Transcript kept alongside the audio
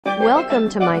Welcome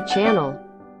to my channel.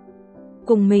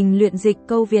 Cùng mình luyện dịch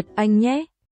câu Việt Anh nhé.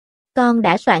 Con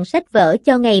đã soạn sách vở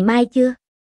cho ngày mai chưa?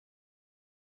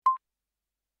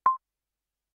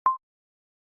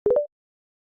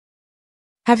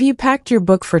 Have you packed your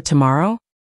book for tomorrow?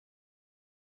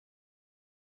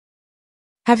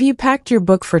 Have you packed your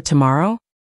book for tomorrow?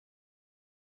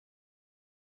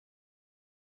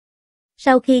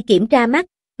 Sau khi kiểm tra mắt,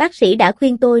 bác sĩ đã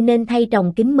khuyên tôi nên thay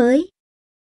tròng kính mới.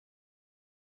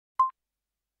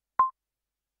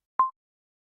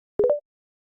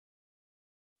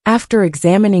 After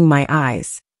examining my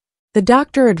eyes, the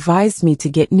doctor advised me to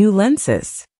get new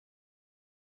lenses.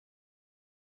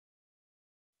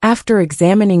 After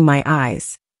examining my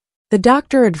eyes, the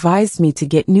doctor advised me to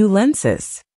get new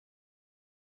lenses.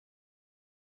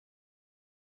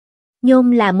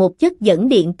 Nhôm là một chất dẫn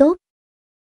điện tốt.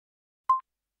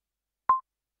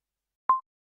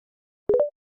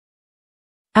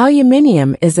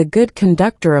 Aluminium is a good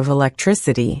conductor of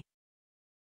electricity.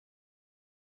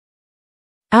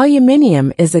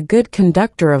 Aluminium is a good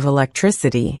conductor of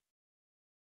electricity.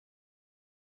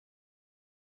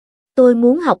 Tôi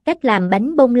muốn học cách làm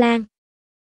bánh bông lan.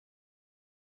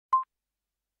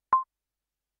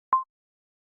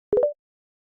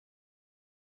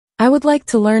 I would like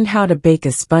to learn how to bake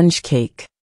a sponge cake.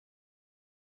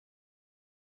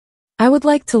 I would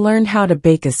like to learn how to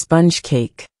bake a sponge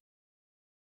cake.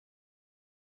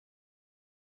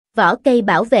 Vỏ cây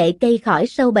bảo vệ cây khỏi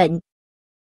sâu bệnh.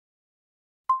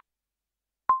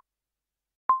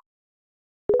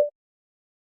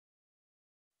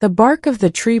 The bark of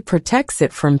the tree protects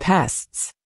it from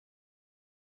pests.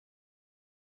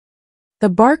 The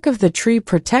bark of the tree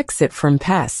protects it from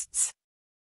pests.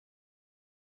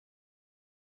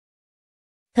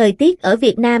 Thời tiết ở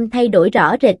Việt Nam thay đổi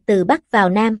rõ rệt từ Bắc vào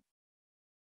Nam.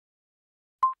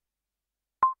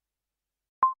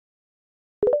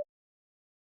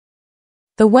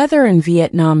 The weather in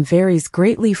Vietnam varies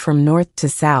greatly from north to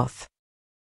south.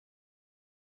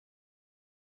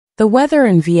 The weather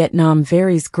in Vietnam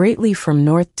varies greatly from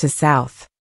north to south.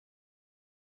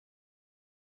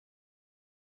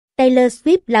 Taylor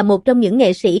Swift là một trong những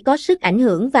nghệ sĩ có sức ảnh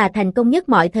hưởng và thành công nhất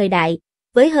mọi thời đại,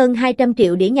 với hơn 200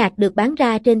 triệu đĩa nhạc được bán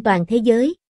ra trên toàn thế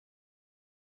giới.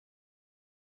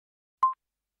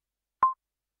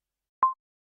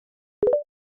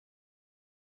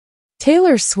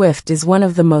 Taylor Swift is one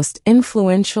of the most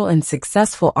influential and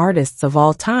successful artists of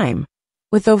all time,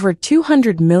 with over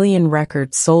 200 million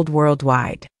records sold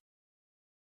worldwide.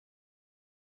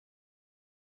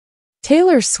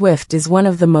 Taylor Swift is one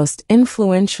of the most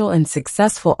influential and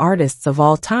successful artists of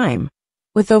all time,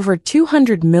 with over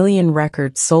 200 million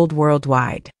records sold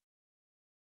worldwide.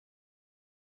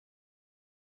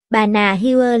 Bà Nà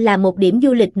Hills là một điểm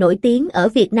du lịch nổi tiếng ở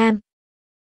Việt Nam.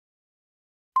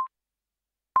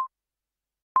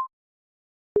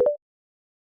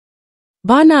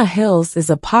 Ba Na Hills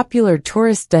is a popular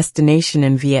tourist destination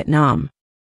in Vietnam.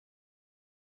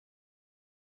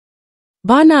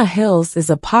 Ba Na Hills is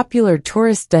a popular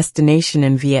tourist destination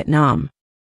in Vietnam.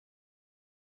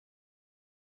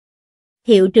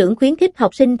 Hiệu trưởng khuyến khích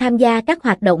học sinh tham gia các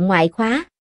hoạt động ngoại khóa.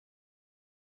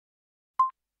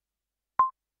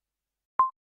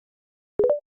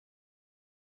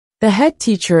 The head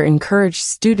teacher encouraged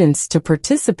students to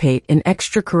participate in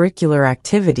extracurricular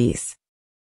activities.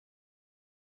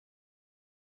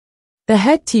 The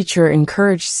head teacher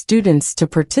encouraged students to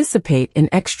participate in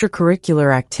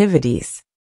extracurricular activities.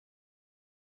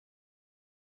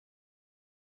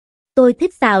 Tôi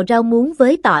thích xào rau muống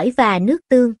với tỏi và nước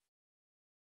tương.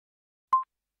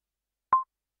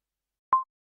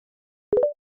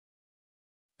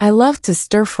 I love to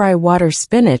stir-fry water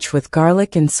spinach with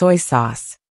garlic and soy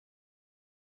sauce.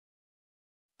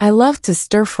 I love to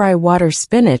stir-fry water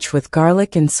spinach with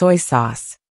garlic and soy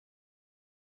sauce.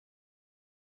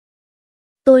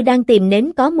 Tôi đang tìm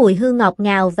nến có mùi hương ngọt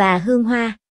ngào và hương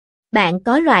hoa. Bạn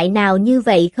có loại nào như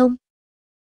vậy không?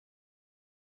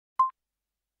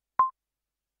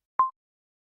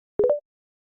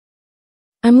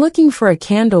 I'm looking for a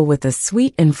candle with a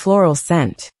sweet and floral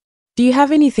scent. Do you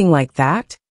have anything like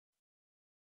that?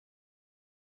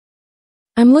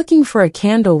 I'm looking for a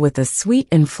candle with a sweet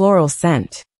and floral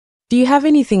scent. Do you have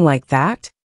anything like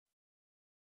that?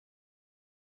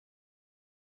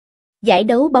 Giải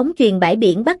đấu bóng chuyền bãi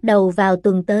biển bắt đầu vào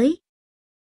tuần tới.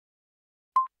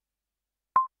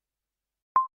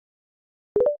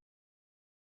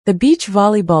 The beach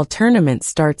volleyball tournament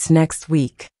starts next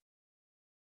week.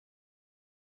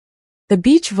 The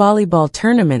beach volleyball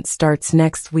tournament starts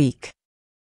next week.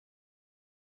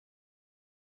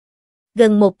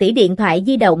 Gần 1 tỷ điện thoại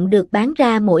di động được bán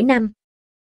ra mỗi năm.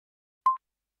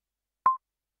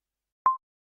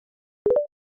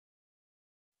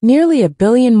 Nearly a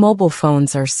billion mobile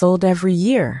phones are sold every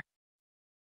year.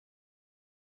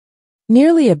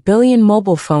 Nearly a billion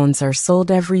mobile phones are sold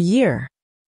every year.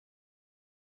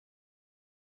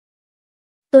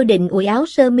 Tôi định ủi áo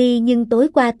sơ mi nhưng tối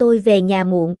qua tôi về nhà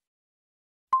muộn.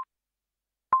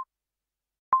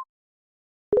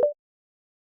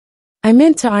 I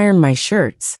meant to iron my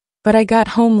shirts, but I got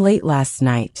home late last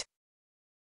night.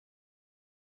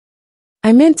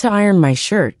 I meant to iron my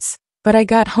shirts, but I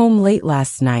got home late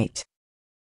last night.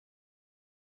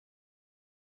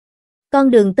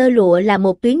 Con đường tơ lụa là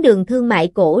một tuyến đường thương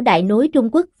mại cổ đại nối Trung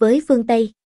Quốc với phương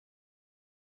Tây.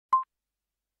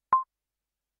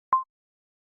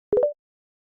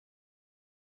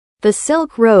 The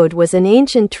Silk Road was an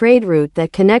ancient trade route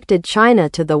that connected China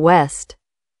to the West.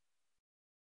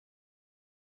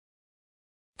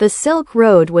 The Silk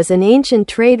Road was an ancient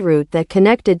trade route that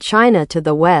connected China to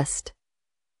the West.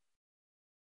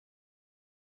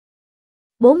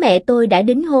 Bố mẹ tôi đã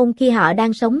đính hôn khi họ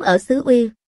đang sống ở xứ Uy.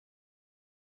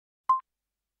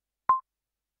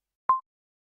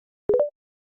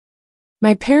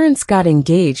 My parents got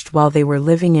engaged while they were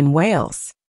living in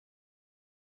Wales.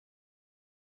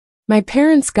 My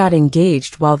parents got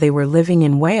engaged while they were living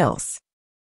in Wales.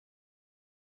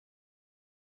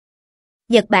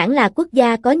 Nhật Bản là quốc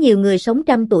gia có nhiều người sống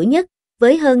trăm tuổi nhất,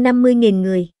 với hơn 50.000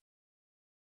 người.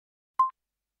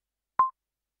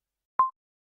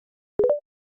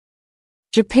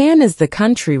 Japan is the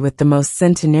country with the most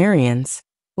centenarians,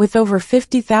 with over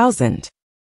 50,000.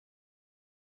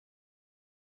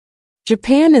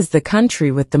 Japan is the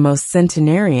country with the most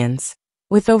centenarians,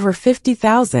 with over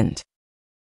 50,000.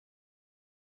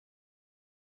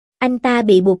 Anh ta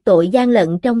bị buộc tội gian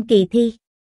lận trong kỳ thi.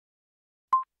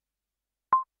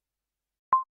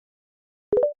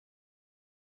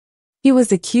 He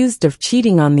was accused of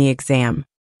cheating on the exam.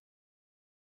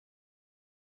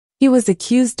 He was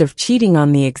accused of cheating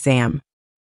on the exam.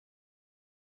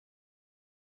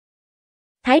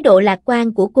 Thái độ lạc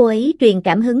quan của cô ấy truyền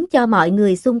cảm hứng cho mọi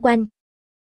người xung quanh.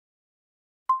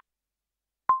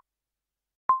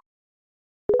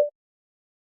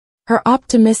 Her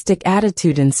optimistic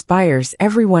attitude inspires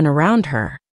everyone around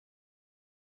her.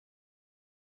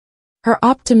 Her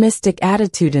optimistic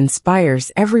attitude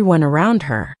inspires everyone around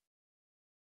her.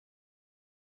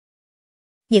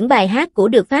 Những bài hát của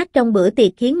được phát trong bữa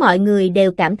tiệc khiến mọi người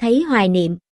đều cảm thấy hoài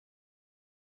niệm.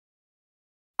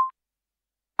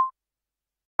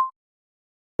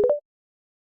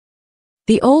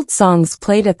 The old songs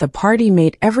played at the party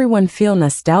made everyone feel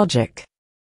nostalgic.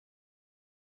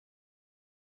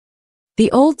 The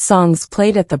old songs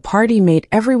played at the party made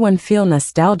everyone feel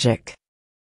nostalgic.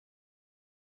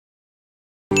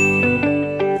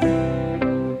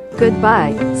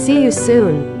 Goodbye, see you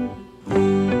soon.